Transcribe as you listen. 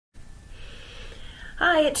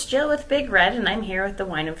Hi, it's Jill with Big Red, and I'm here with the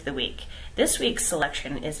Wine of the Week. This week's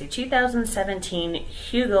selection is a 2017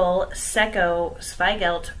 Hugl Secco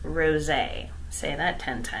z-veye-gelt Rosé. Say that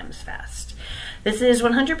 10 times fast. This is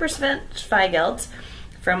 100% Zweigelt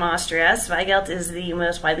from Austria. Z-veye-gelt is the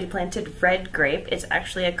most widely planted red grape. It's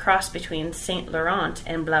actually a cross between St. Laurent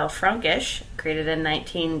and Blaufrankish, created in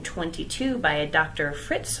 1922 by a Dr.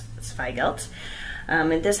 Fritz Zweigelt.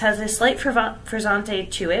 And this has a slight Frizzante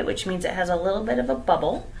to it, which means it has a little bit of a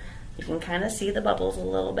bubble. You can kind of see the bubbles a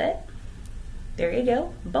little bit. There you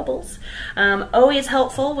go, bubbles. Always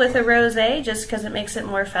helpful with a rosé, just because it makes it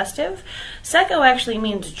more festive. Secco actually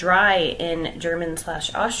means dry in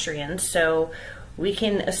German/Austrian, so we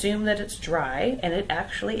can assume that it's dry, and it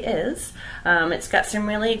actually is. It's got some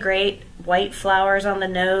really great white flowers on the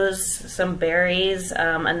nose, some berries,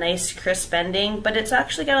 a nice crisp ending, but it's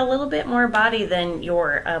actually got a little bit more body than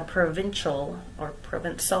your provincial or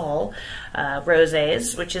Provençal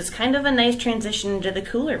rosés, which is kind of a nice transition into the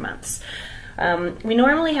cooler months. We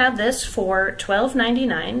normally have this for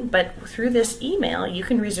 $12.99, but through this email you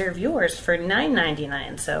can reserve yours for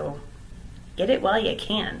 $9.99, so get it while you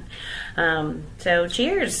can. So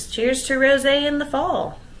cheers to rosé in the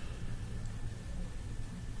fall.